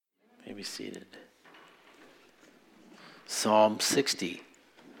may be seated. Psalm 60.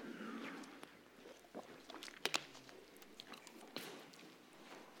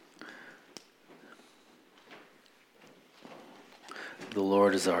 The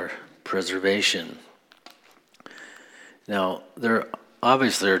Lord is our preservation. Now, there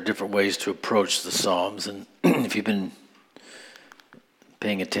are different ways to approach the Psalms, and if you've been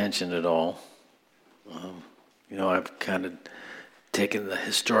paying attention at all, I've kind of taken the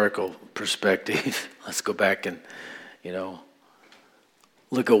historical perspective. Let's go back and,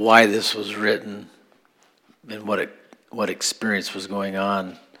 look at why this was written and what experience was going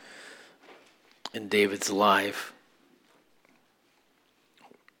on in David's life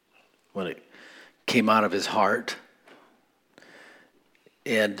when it came out of his heart.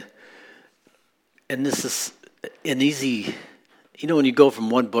 And this is an easy, when you go from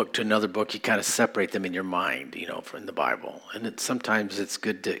one book to another book, you kind of separate them in your mind, from the Bible. And sometimes it's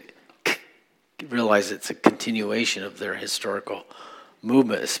good to realize it's a continuation of their historical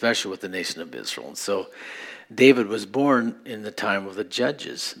movement, especially with the nation of Israel. And so David was born in the time of the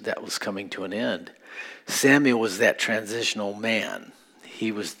judges that was coming to an end. Samuel was that transitional man.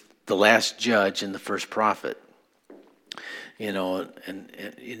 He was the last judge and the first prophet.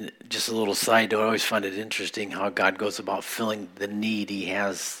 And just a little side note, I always find it interesting how God goes about filling the need he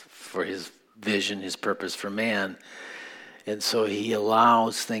has for his vision, his purpose for man. And so he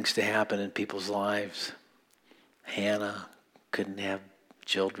allows things to happen in people's lives. Hannah couldn't have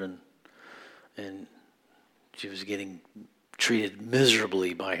children, and she was getting treated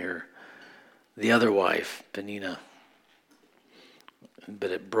miserably by the other wife, Peninnah.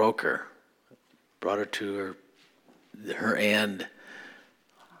 But it broke her, brought her to her end.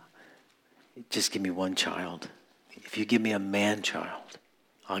 Just give me one child. If you give me a man child,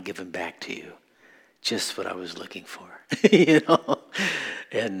 I'll give him back to you. Just what I was looking for,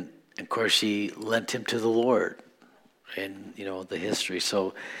 And of course, she lent him to the Lord, and the history.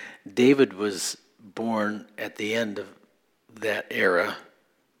 So David was born at the end of that era.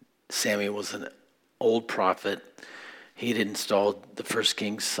 Samuel was an old prophet. He had installed the first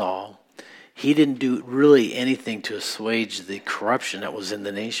king, Saul. He didn't do really anything to assuage the corruption that was in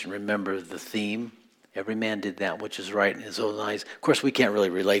the nation. Remember the theme? Every man did that which is right in his own eyes. Of course, we can't really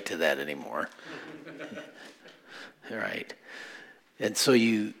relate to that anymore. Right. And so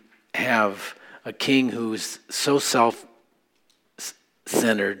you have a king who's so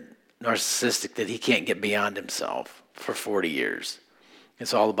self-centered, narcissistic, that he can't get beyond himself for 40 years.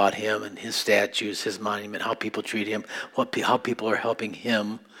 It's all about him and his statues, his monument, how people treat him, how people are helping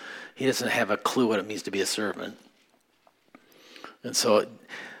him. He doesn't have a clue what it means to be a servant. And so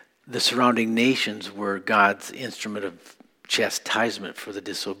the surrounding nations were God's instrument of chastisement for the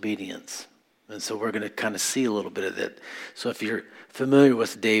disobedience. And so we're going to kind of see a little bit of that. So if you're familiar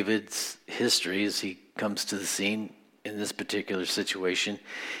with David's history as he comes to the scene in this particular situation,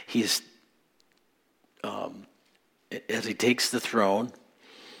 he's as he takes the throne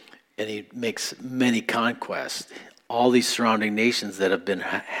and he makes many conquests, all these surrounding nations that have been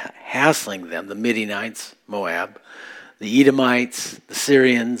hassling them, the Midianites, Moab, the Edomites, the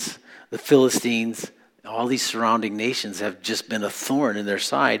Syrians, the Philistines, all these surrounding nations have just been a thorn in their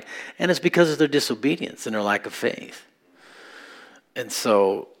side, and it's because of their disobedience and their lack of faith. And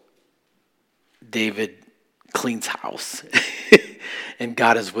so David cleans house, and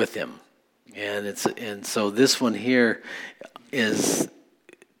God is with him. And so this one here is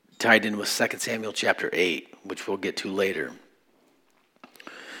tied in with 2 Samuel chapter 8, which we'll get to later.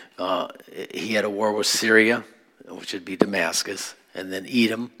 He had a war with Syria, which would be Damascus, and then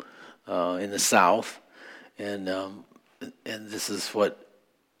Edom in the south. And this is what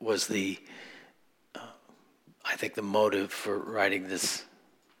was the motive for writing this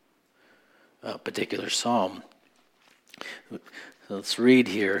particular psalm. So let's read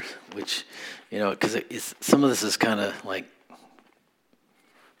here, which, because some of this is kind of like,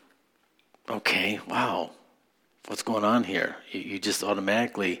 okay, wow, what's going on here? You just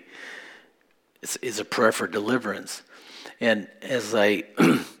automatically, it's a prayer for deliverance. And as I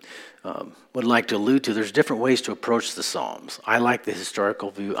would like to allude to, there's different ways to approach the Psalms. I like the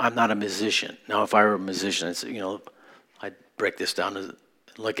historical view. I'm not a musician. Now, if I were a musician, I'd break this down and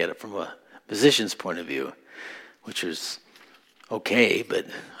look at it from a musician's point of view, which is okay, but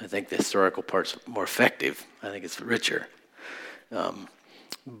I think the historical part's more effective. I think it's richer.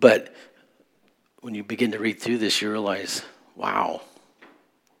 But when you begin to read through this, you realize, wow,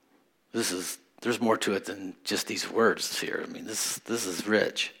 there's more to it than just these words here. I mean, this is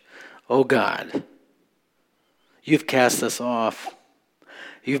rich. Oh God, you've cast us off.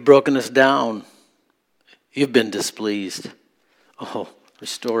 You've broken us down. You've been displeased. Oh,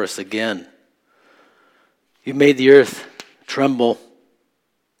 Restore us again. You made the earth tremble.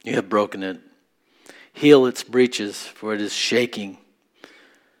 You have broken it. Heal its breaches, for it is shaking.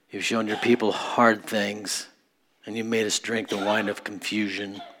 You've shown your people hard things, and you made us drink the wine of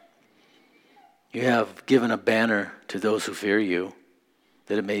confusion. You have given a banner to those who fear you,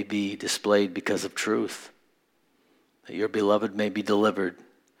 that it may be displayed because of truth, that your beloved may be delivered.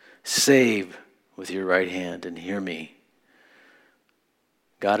 Save with your right hand and hear me.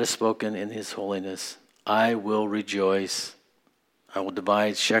 God has spoken in his holiness. I will rejoice. I will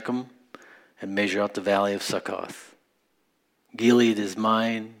divide Shechem and measure out the valley of Succoth. Gilead is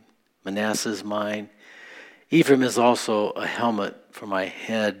mine, Manasseh is mine. Ephraim is also a helmet for my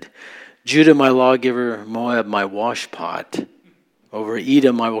head. Judah my lawgiver, Moab my washpot. Over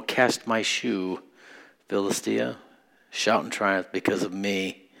Edom I will cast my shoe. Philistia, shout in triumph because of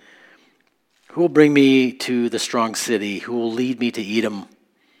me. Who will bring me to the strong city? Who will lead me to Edom?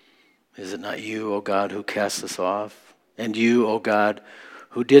 Is it not you, O God, who cast us off? And you, O God,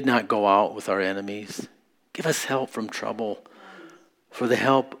 who did not go out with our enemies? Give us help from trouble, for the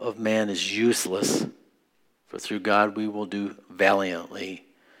help of man is useless. For through God we will do valiantly,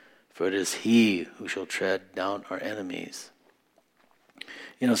 for it is he who shall tread down our enemies.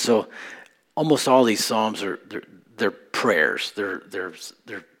 So almost all these psalms they're prayers. They're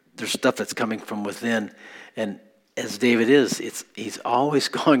stuff that's coming from within, and as David he's always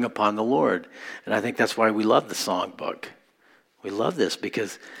going upon the Lord, and I think that's why we love the songbook. We love this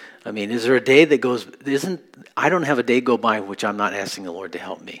because, is there a day that goes? I don't have a day go by which I'm not asking the Lord to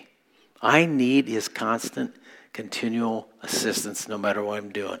help me. I need his constant, continual assistance no matter what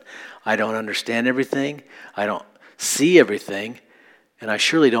I'm doing. I don't understand everything. I don't see everything. And I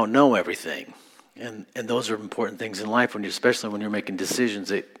surely don't know everything. And those are important things in life, especially when you're making decisions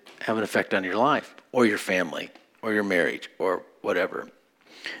that have an effect on your life or your family or your marriage or whatever.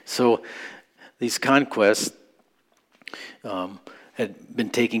 So these conquests had been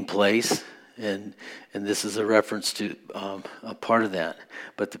taking place, and this is a reference to a part of that.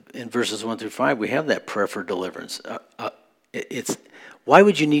 But in verses 1 through 5, we have that prayer for deliverance. It's why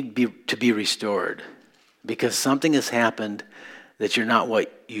would you need to be restored? Because something has happened that you're not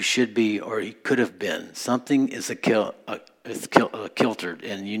what you should be or you could have been. Something is kiltered,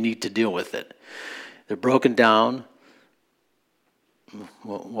 and you need to deal with it. They're broken down.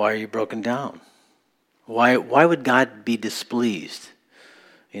 Well, why are you broken down? Why would God be displeased?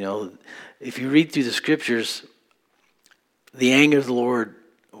 If you read through the scriptures, the anger of the Lord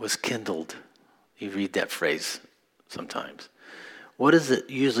was kindled. You read that phrase sometimes. What does it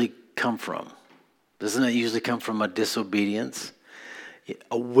usually come from? Doesn't it usually come from a disobedience?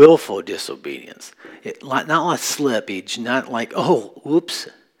 A willful disobedience. Not like slippage, not like, oh, oops.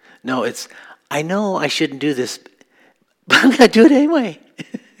 No, it's, I know I shouldn't do this, but I'm going to do it anyway.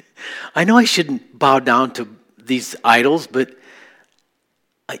 I know I shouldn't bow down to these idols, but,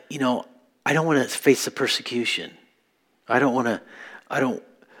 I don't want to face the persecution. I want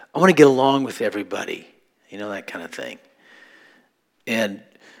to get along with everybody, that kind of thing. And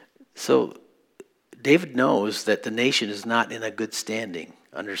so David knows that the nation is not in a good standing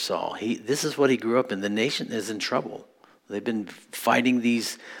under Saul. This is what he grew up in. The nation is in trouble. They've been fighting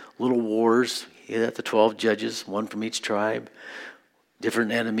these little wars. He had the 12 judges, one from each tribe,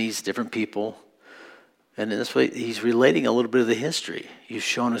 different enemies, different people. And in this way, he's relating a little bit of the history. You've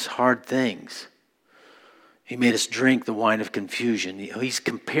shown us hard things. He made us drink the wine of confusion. He's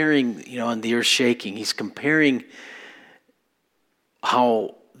comparing, and the earth shaking. He's comparing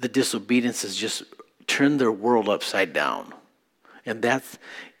how the disobedience has just turned their world upside down. And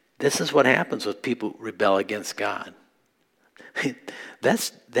this is what happens with people who rebel against God.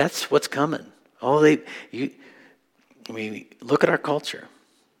 That's what's coming. Look at our culture.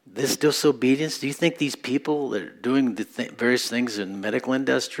 This disobedience, do you think these people that are doing the various things in the medical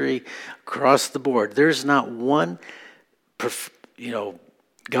industry, across the board, there's not one,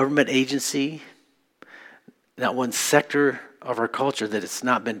 government agency, not one sector of our culture that it's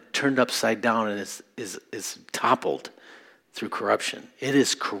not been turned upside down and is toppled through corruption. It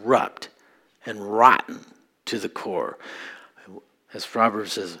is corrupt and rotten to the core. As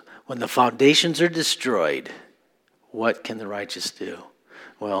Proverbs says, when the foundations are destroyed, what can the righteous do?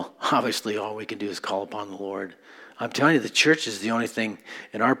 Well, obviously all we can do is call upon the Lord. I'm telling you, the church is the only thing,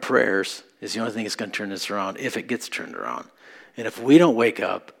 in our prayers, is the only thing that's going to turn this around, if it gets turned around. And if we don't wake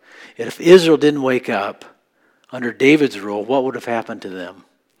up, and if Israel didn't wake up under David's rule, what would have happened to them?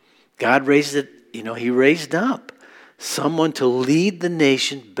 God raised it, he raised up someone to lead the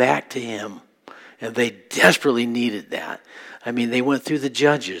nation back to him. And they desperately needed that. They went through the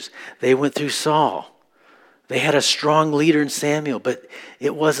judges. They went through Saul. They had a strong leader in Samuel, but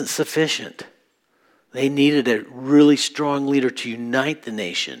it wasn't sufficient. They needed a really strong leader to unite the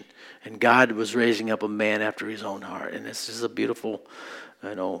nation. And God was raising up a man after his own heart. And this is a beautiful,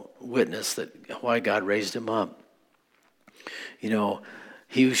 witness that why God raised him up.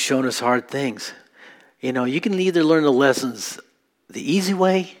 He was showing us hard things. You can either learn the lessons the easy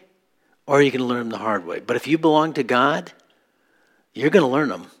way or you can learn them the hard way. But if you belong to God, you're going to learn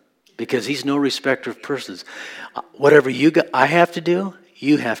them because he's no respecter of persons. Whatever I have to do,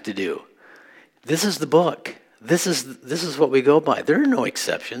 you have to do. This is the book. This is what we go by. There are no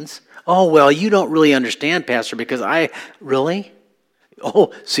exceptions. Oh, well, you don't really understand, Pastor, because really?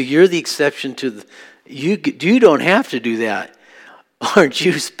 Oh, so you're the exception to you don't have to do that. Aren't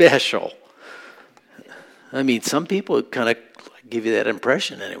you special? I mean, some people kind of give you that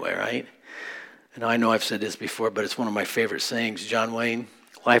impression anyway, right? And I know I've said this before, but it's one of my favorite sayings. John Wayne,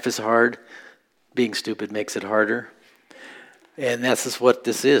 life is hard. Being stupid makes it harder. And that's just what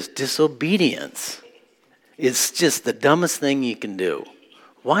this is. Disobedience. It's just the dumbest thing you can do.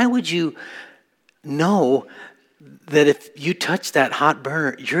 Why would you know that if you touch that hot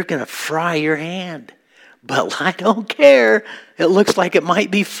burner, you're going to fry your hand? But I don't care. It looks like it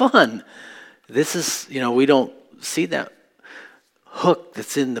might be fun. This is, we don't see that hook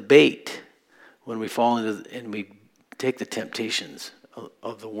that's in the bait when we fall into and we take the temptations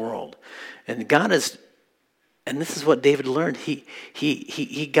of the world. And God is, and this is what David learned.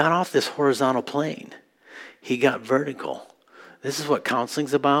 He got off this horizontal plane. He got vertical. This is what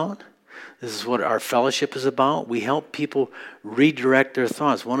counseling's about. This is what our fellowship is about. We help people redirect their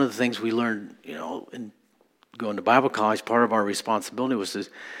thoughts. One of the things we learned, in going to Bible college, part of our responsibility was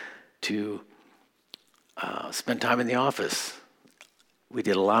to spend time in the office. We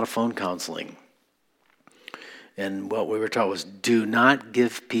did a lot of phone counseling. And what we were taught was do not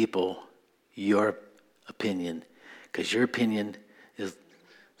give people your opinion, because your opinion is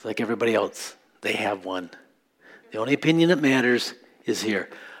like everybody else. They have one. The only opinion that matters is here.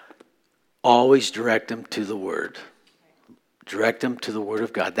 Always direct them to the Word. Direct them to the Word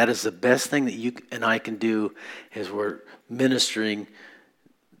of God. That is the best thing that you and I can do as we're ministering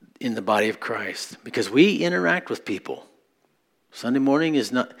in the body of Christ. Because we interact with people. Sunday morning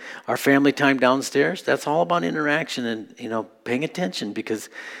is not our family time downstairs. That's all about interaction and, paying attention. Because,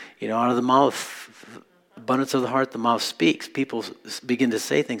 out of the mouth, abundance of the heart, the mouth speaks. People begin to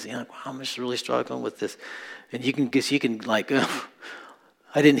say things. Wow, I'm just really struggling with this. And you can like, oh,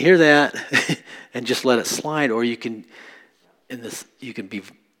 I didn't hear that, and just let it slide. Or you can be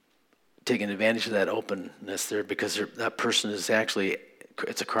taking advantage of that openness there because that person is actually,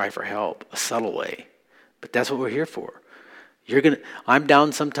 it's a cry for help, a subtle way. But that's what we're here for. I'm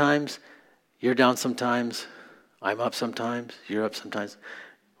down sometimes, you're down sometimes, I'm up sometimes, you're up sometimes.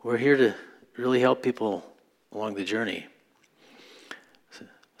 We're here to really help people along the journey.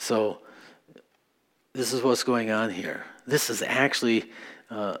 So this is what's going on here. This is actually,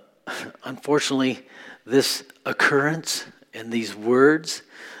 unfortunately, this occurrence and these words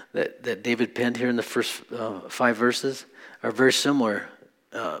that David penned here in the first 5 verses are very similar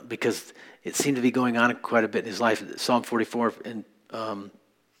because it seemed to be going on quite a bit in his life. Psalm 44 in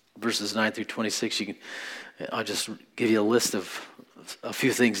verses 9 through 26. I'll just give you a list of a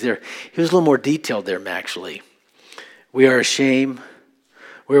few things there. He was a little more detailed there, actually. We are ashamed.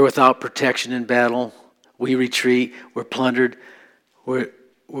 We're without protection in battle. We retreat. We're plundered.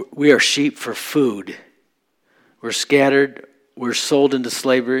 We are sheep for food. We're scattered. We're sold into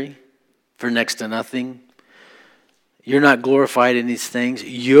slavery for next to nothing. You're not glorified in these things.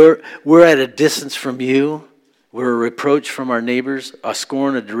 We're at a distance from you. We're a reproach from our neighbors, a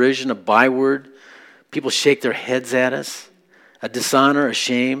scorn, a derision, a byword. People shake their heads at us, a dishonor, a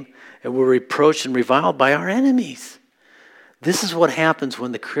shame, and we're reproached and reviled by our enemies. This is what happens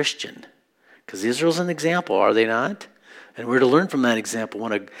when the Christian, because Israel's an example, are they not? And we're to learn from that example.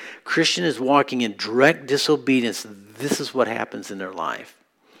 When a Christian is walking in direct disobedience, this is what happens in their life.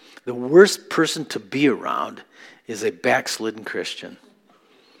 The worst person to be around is a backslidden Christian.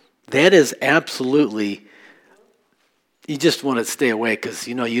 That is absolutely, you just want to stay away because,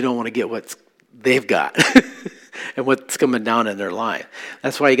 you don't want to get what they've got and what's coming down in their life.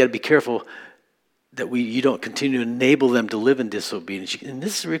 That's why you got to be careful that you don't continue to enable them to live in disobedience. And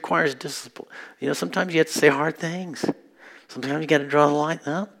this requires discipline. Sometimes you have to say hard things. Sometimes you got to draw the line.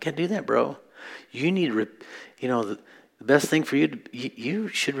 No, can't do that, bro. You need, the best thing for you, you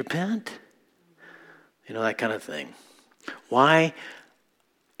should repent. That kind of thing. Why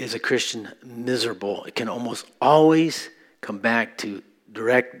is a Christian miserable? It can almost always come back to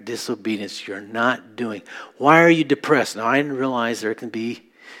direct disobedience you're not doing. Why are you depressed? Now, I didn't realize there can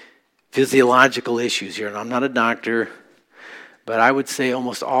be physiological issues here. And I'm not a doctor, but I would say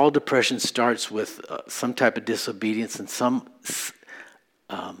almost all depression starts with some type of disobedience and some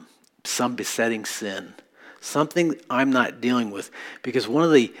besetting sin, something I'm not dealing with. Because one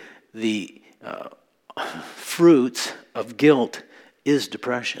of the fruits of guilt is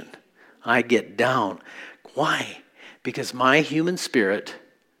depression. I get down. Why? Because my human spirit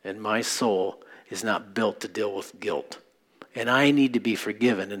and my soul is not built to deal with guilt. And I need to be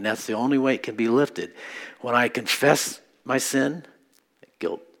forgiven, and that's the only way it can be lifted. When I confess my sin,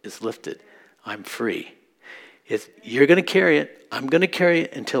 guilt is lifted. I'm free. You're going to carry it. I'm going to carry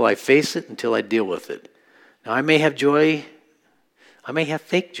it until I face it, until I deal with it. Now, I may have joy. I may have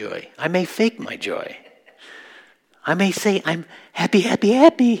fake joy. I may fake my joy. I may say I'm happy, happy,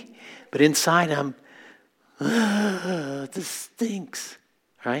 happy. But inside I'm, this stinks,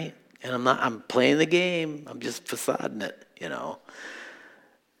 right? And I'm playing the game. I'm just facading it,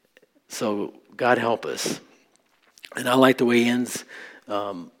 So God help us. And I like the way he ends.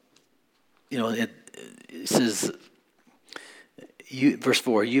 It says, verse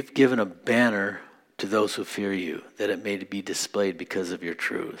 4, you've given a banner to those who fear you, that it may be displayed because of your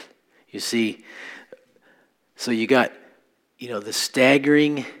truth. You see, so you got, the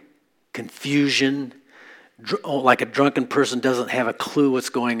staggering confusion, like a drunken person doesn't have a clue what's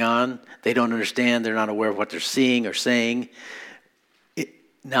going on. They don't understand. They're not aware of what they're seeing or saying.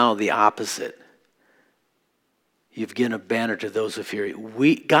 Now the opposite. You've given a banner to those who fear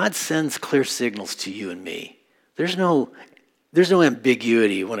you. God sends clear signals to you and me. There's no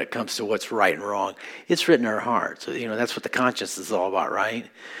ambiguity when it comes to what's right and wrong. It's written in our hearts. So, that's what the conscience is all about, right?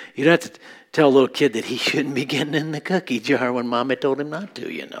 You don't have to tell a little kid that he shouldn't be getting in the cookie jar when Mama told him not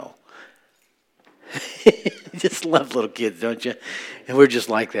to, You just love little kids, don't you? And we're just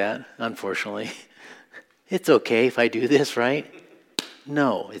like that, unfortunately. It's okay if I do this, right?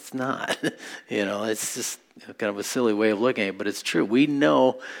 No, it's not. It's just kind of a silly way of looking at it, but it's true. We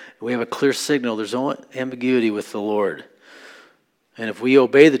know we have a clear signal. There's no ambiguity with the Lord. And if we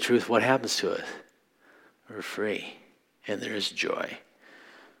obey the truth, what happens to us? We're free, and there is joy.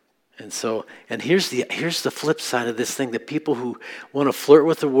 And here's the flip side of this thing, that people who want to flirt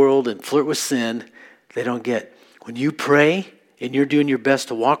with the world and flirt with sin, they don't get. When you pray and you're doing your best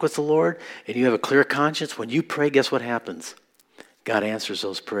to walk with the Lord and you have a clear conscience, when you pray, guess what happens? God answers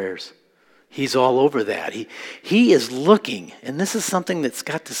those prayers. He's all over that. He is looking, and this is something that's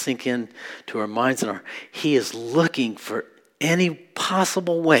got to sink in to our minds and he is looking for any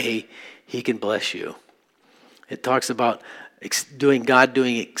possible way he can bless you. It talks about God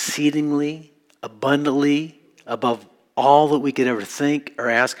doing exceedingly, abundantly, above all that we could ever think or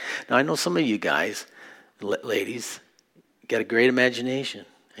ask. Now, I know some of you guys, ladies, got a great imagination,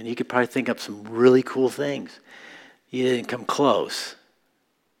 and you could probably think up some really cool things. You didn't come close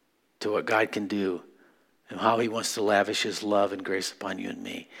to what God can do and how he wants to lavish his love and grace upon you and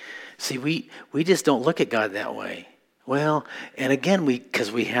me. See, we just don't look at God that way. Well, and again,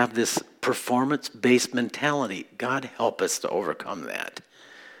 because we have this performance-based mentality. God help us to overcome that.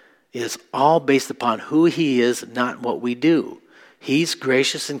 It is all based upon who he is, not what we do. He's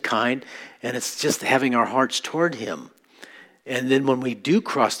gracious and kind, and it's just having our hearts toward him. And then when we do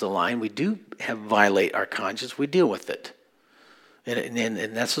cross the line, we do violate our conscience, we deal with it.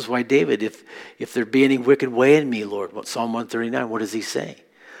 And that's just why David, if there be any wicked way in me, Lord, Psalm 139, what does he say?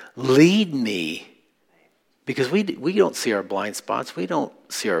 Lead me. Because we don't see our blind spots. We don't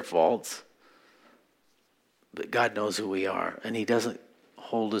see our faults. But God knows who we are. And he doesn't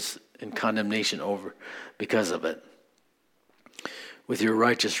hold us in condemnation over because of it. With your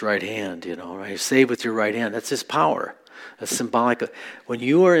righteous right hand, right? Save with your right hand. That's his power. That's symbolic. When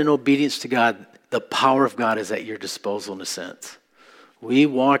you are in obedience to God, the power of God is at your disposal in a sense. We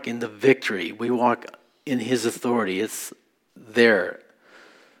walk in the victory. We walk in his authority. It's there.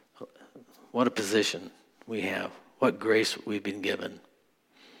 What a position we have. What grace we've been given.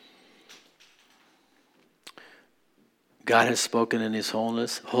 God has spoken in his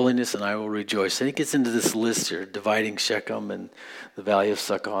holiness, and I will rejoice. And he gets into this list here, dividing Shechem and the valley of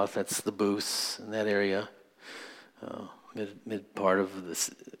Succoth. That's the Booths in that area, mid part of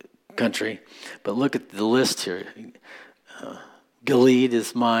this country. But look at the list here. Gilead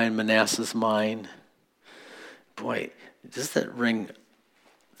is mine, Manasseh's mine. Boy, does that ring?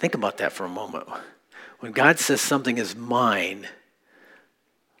 Think about that for a moment. When God says something is mine,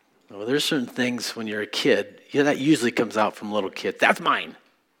 well, there's certain things when you're a kid, that usually comes out from little kids. That's mine.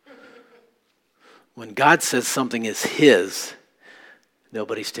 When God says something is his,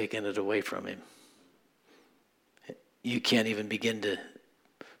 nobody's taking it away from him. You can't even begin to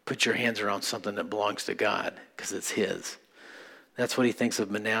put your hands around something that belongs to God because it's his. That's what he thinks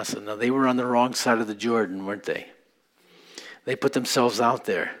of Manasseh. Now, they were on the wrong side of the Jordan, weren't they? They put themselves out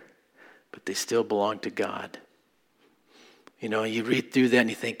there, but they still belong to God. You know, you read through that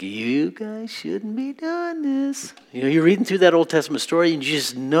and you think, you guys shouldn't be doing this. You know, you're reading through that Old Testament story and you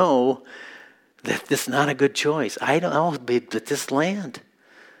just know that this is not a good choice. I don't know, but this land,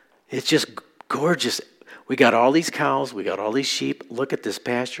 it's just gorgeous. We got all these cows, we got all these sheep. Look at this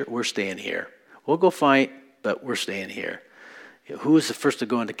pasture, we're staying here. We'll go fight, but we're staying here. Who was the first to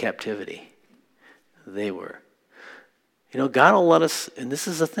go into captivity? They were. You know, God will let us, and this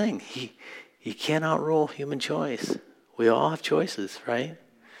is the thing, He can't outrule human choice. We all have choices, right?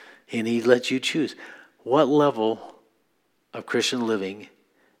 And He lets you choose. What level of Christian living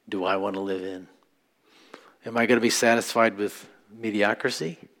do I want to live in? Am I going to be satisfied with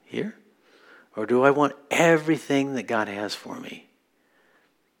mediocrity here? Or do I want everything that God has for me?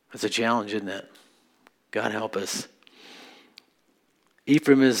 That's a challenge, isn't it? God help us.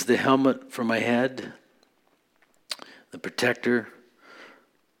 Ephraim is the helmet for my head, the protector.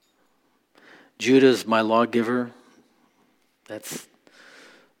 Judah is my lawgiver. That's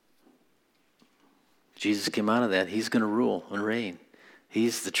Jesus came out of that. He's going to rule and reign.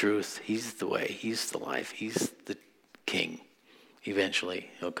 He's the truth. He's the way. He's the life. He's the king.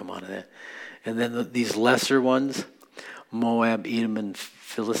 Eventually, he'll come out of that. And then these lesser ones, Moab, Edom, and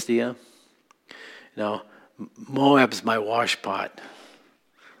Philistia. Now, Moab's my wash pot.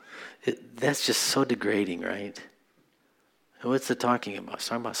 That's just so degrading, right? What's it talking about? It's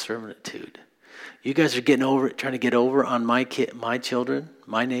talking about servitude. You guys are trying to get over on my children,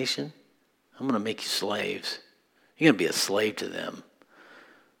 my nation. I'm going to make you slaves. You're going to be a slave to them.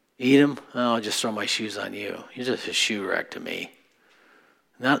 Edom, I'll just throw my shoes on you. You're just a shoe rack to me.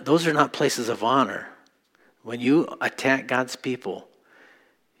 Those are not places of honor. When you attack God's people,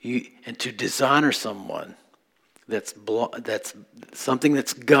 and to dishonor someone that's something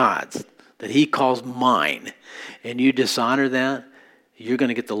that's God's, that He calls mine, and you dishonor that, you're going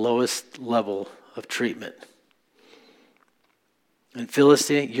to get the lowest level of treatment. In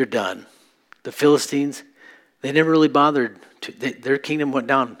Philistia, you're done. The Philistines, they never really bothered. Their kingdom went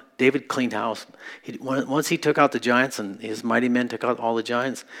down. David cleaned house. Once he took out the giants and his mighty men took out all the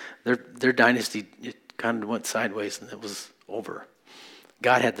giants, their dynasty kind of went sideways and it was over.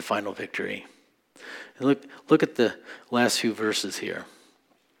 God had the final victory. And look at the last few verses here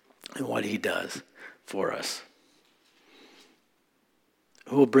and what He does for us.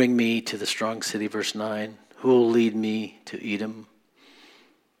 Who will bring me to the strong city, verse 9? Who will lead me to Edom?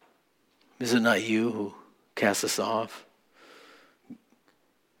 Is it not you who cast us off?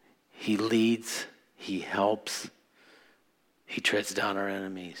 He leads, He helps, He treads down our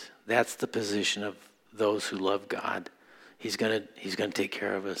enemies. That's the position of those who love God. He's gonna take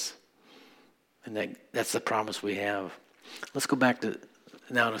care of us. And that's the promise we have. Let's go back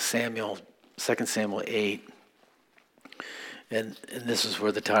now to Samuel, 2 Samuel 8. And this is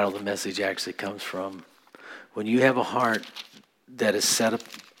where the title of the message actually comes from. When you have a heart that is set up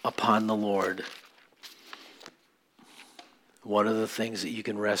upon the Lord, one of the things that you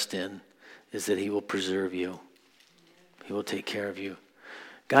can rest in is that He will preserve you. He will take care of you.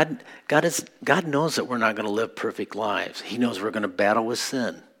 God knows that we're not going to live perfect lives. He knows we're going to battle with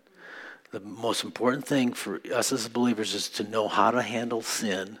sin. The most important thing for us as believers is to know how to handle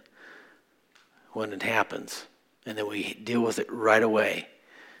sin when it happens. And then we deal with it right away.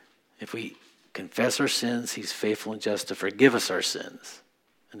 If we confess our sins, He's faithful and just to forgive us our sins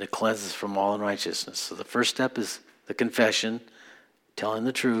and to cleanse us from all unrighteousness. So the first step is the confession, telling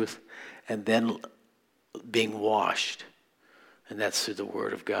the truth, and then being washed. And that's through the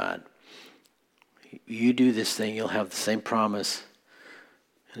Word of God. You do this thing, you'll have the same promise.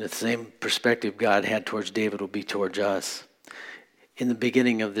 And the same perspective God had towards David will be towards us. In the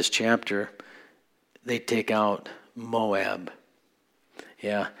beginning of this chapter, they take out Moab.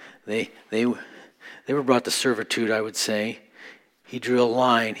 Yeah, they were brought to servitude, I would say. He drew a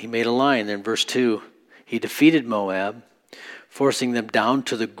line. He made a line there in verse 2. He defeated Moab, forcing them down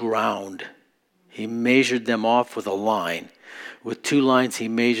to the ground. He measured them off with a line. With 2 lines, he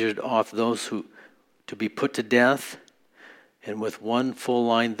measured off those who to be put to death, and with 1 full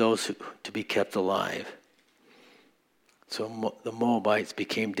line, those who to be kept alive. So the Moabites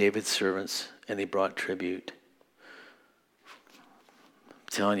became David's servants, and he brought tribute. I'm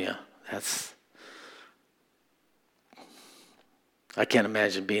telling you, I can't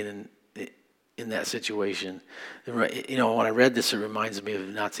imagine being in that situation. You know, when I read this, it reminds me of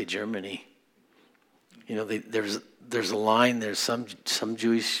Nazi Germany. You know, there's a line. There's some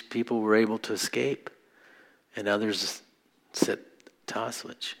Jewish people were able to escape, and others sit to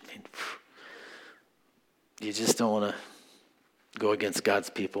Auschwitz. I mean, you just don't want to go against God's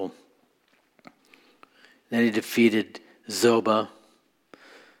people. Then he defeated Zobah.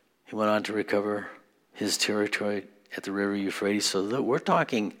 He went on to recover his territory at the river Euphrates. So we're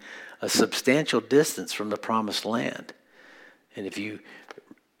talking a substantial distance from the promised land. And if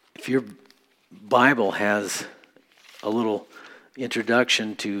your Bible has a little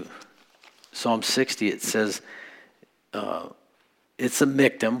introduction to Psalm 60, it says it's a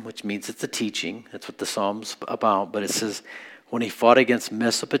miktam, which means it's a teaching. That's what the Psalm's about. But it says, when he fought against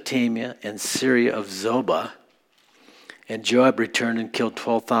Mesopotamia and Syria of Zobah, and Joab returned and killed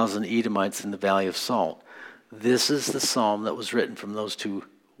 12,000 Edomites in the Valley of Salt. This is the psalm that was written from those two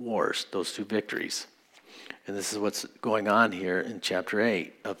wars, those two victories. And this is what's going on here in chapter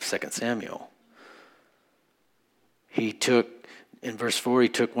 8 of 2 Samuel. He took, in verse 4, he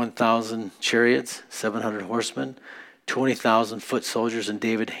took 1,000 chariots, 700 horsemen, 20,000 foot soldiers, and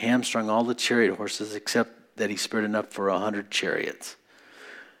David hamstrung all the chariot horses except that he spared enough for 100 chariots.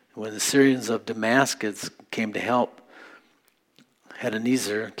 When the Syrians of Damascus came to help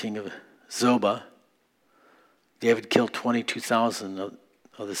Hadanezer, king of Zobah, David killed 22,000 of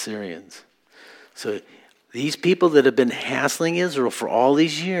the Syrians. So these people that have been hassling Israel for all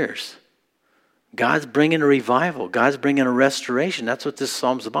these years, God's bringing a revival. God's bringing a restoration. That's what this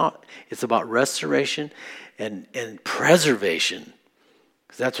psalm's about. It's about restoration and preservation.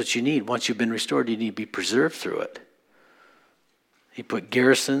 Because that's what you need. Once you've been restored, you need to be preserved through it. He put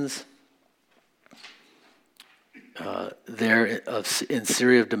garrisons there in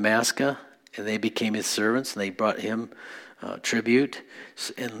Syria of Damascus, and they became his servants, and they brought him tribute.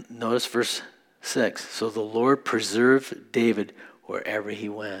 And notice verse 6. So the Lord preserved David wherever he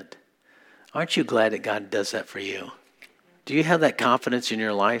went. Aren't you glad that God does that for you? Do you have that confidence in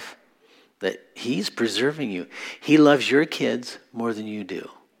your life that he's preserving you? He loves your kids more than you do.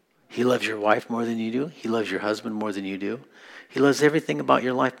 He loves your wife more than you do. He loves your husband more than you do. He loves everything about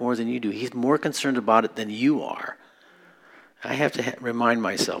your life more than you do. He's more concerned about it than you are. I have to remind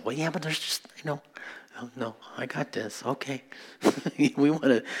myself, well, yeah, but there's just, no, I got this. Okay. We want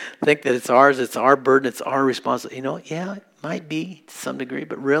to think that it's ours, it's our burden, it's our responsibility. Yeah, it might be to some degree,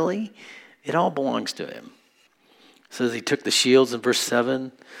 but really, it all belongs to him. It says he took the shields in verse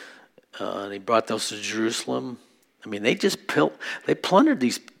 7, and he brought those to Jerusalem. I mean, they plundered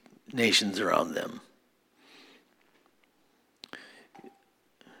these nations around them.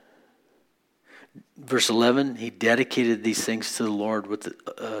 Verse 11, he dedicated these things to the Lord with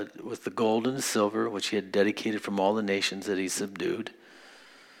the gold and the silver, which he had dedicated from all the nations that he subdued.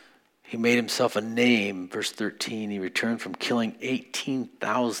 He made himself a name. Verse 13, he returned from killing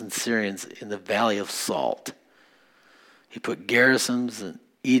 18,000 Syrians in the Valley of Salt. He put garrisons in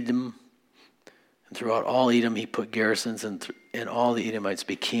Edom, and throughout all Edom he put garrisons, and all the Edomites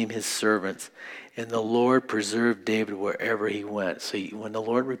became his servants. And the Lord preserved David wherever he went. So when the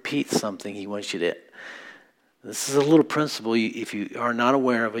Lord repeats something, he wants you to... This is a little principle. If you are not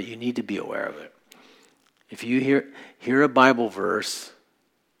aware of it, you need to be aware of it. If you hear a Bible verse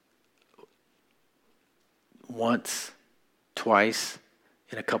once, twice,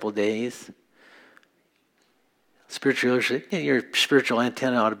 in a couple of days, your spiritual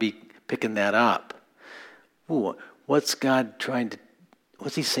antenna ought to be picking that up. Ooh, what's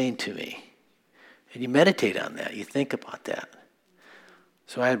he saying to me? And you meditate on that. You think about that.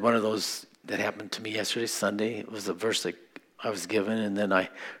 So I had one of those that happened to me yesterday, Sunday. It was a verse that I was given, and then I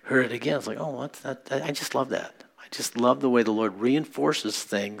heard it again. I was like, oh, what's that? I just love that. I just love the way the Lord reinforces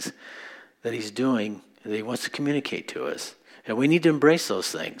things that he's doing, that he wants to communicate to us. And we need to embrace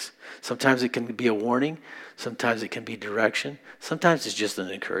those things. Sometimes it can be a warning. Sometimes it can be direction. Sometimes it's just an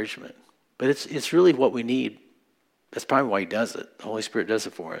encouragement. But it's really what we need. That's probably why he does it. The Holy Spirit does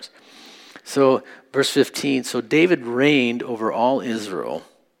it for us. So, verse 15, so David reigned over all Israel.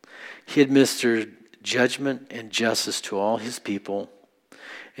 He administered judgment and justice to all his people.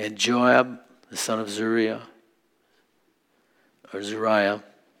 And Joab, the son of Zuriah,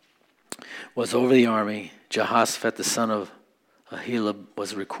 was over the army. Jehoshaphat, the son of Ahilab,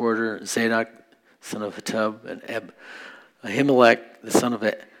 was a recorder. Zadok, son of Hatub, and Ahimelech, the son of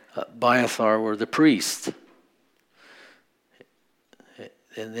Abiathar, were the priests.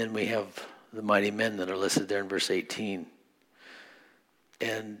 And then we have the mighty men that are listed there in verse 18.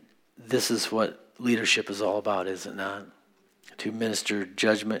 And this is what leadership is all about, is it not? To minister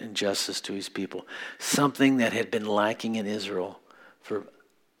judgment and justice to his people. Something that had been lacking in Israel for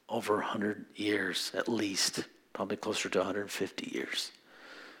over 100 years at least. Probably closer to 150 years.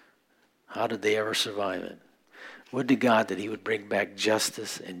 How did they ever survive it? Would to God that he would bring back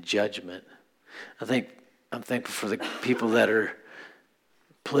justice and judgment. I'm thankful for the people that are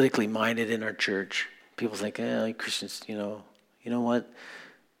politically minded in our church. People think, Christians, You know what?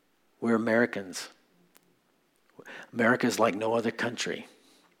 We're Americans. America is like no other country.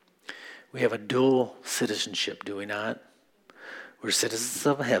 We have a dual citizenship, do we not? We're citizens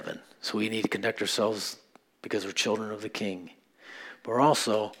of heaven, so we need to conduct ourselves because we're children of the King. But we're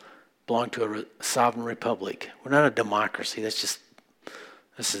also belong to a sovereign republic. We're not a democracy. That's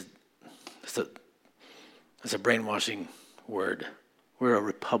a brainwashing word. We're a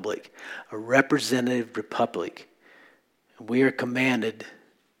republic, a representative republic. We are commanded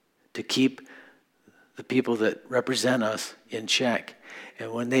to keep the people that represent us in check.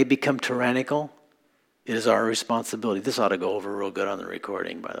 And when they become tyrannical, it is our responsibility. This ought to go over real good on the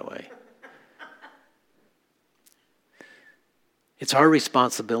recording, by the way. It's our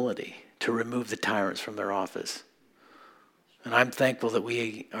responsibility to remove the tyrants from their office. And I'm thankful that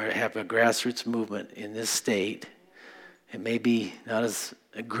we have a grassroots movement in this state. It may be not as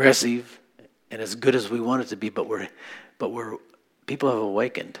aggressive and as good as we want it to be, but people have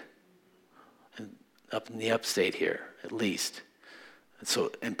awakened, and up in the upstate here, at least.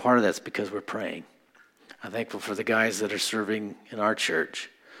 And part of that's because we're praying. I'm thankful for the guys that are serving in our church,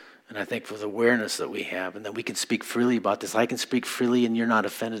 and I think for the awareness that we have, and that we can speak freely about this. I can speak freely, and you're not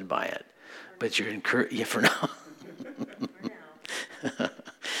offended by it, but you're encouraged. Yeah, for now.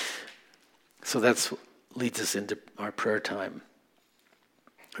 So that's leads us into our prayer time.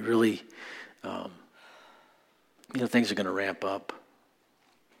 Really, things are going to ramp up.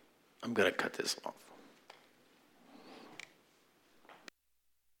 I'm going to cut this off.